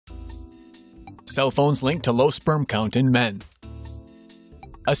Cell phones linked to low sperm count in men.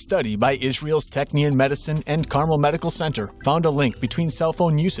 A study by Israel's Technion Medicine and Carmel Medical Center found a link between cell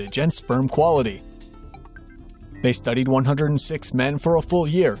phone usage and sperm quality. They studied 106 men for a full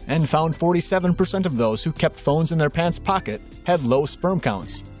year and found 47% of those who kept phones in their pants pocket had low sperm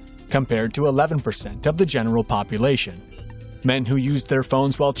counts, compared to 11% of the general population. Men who used their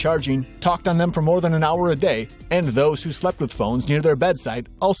phones while charging talked on them for more than an hour a day, and those who slept with phones near their bedside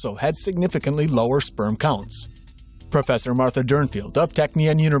also had significantly lower sperm counts. Professor Martha Dirnfeld of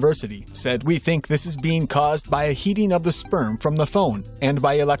Technion University said, "We think this is being caused by a heating of the sperm from the phone and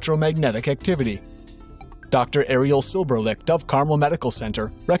by electromagnetic activity." Dr. Ariel Silberlicht of Carmel Medical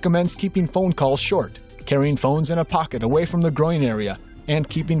Center recommends keeping phone calls short, carrying phones in a pocket away from the groin area, and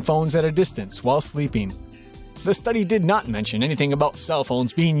keeping phones at a distance while sleeping. The study did not mention anything about cell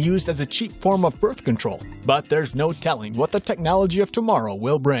phones being used as a cheap form of birth control, but there's no telling what the technology of tomorrow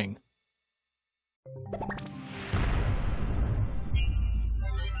will bring.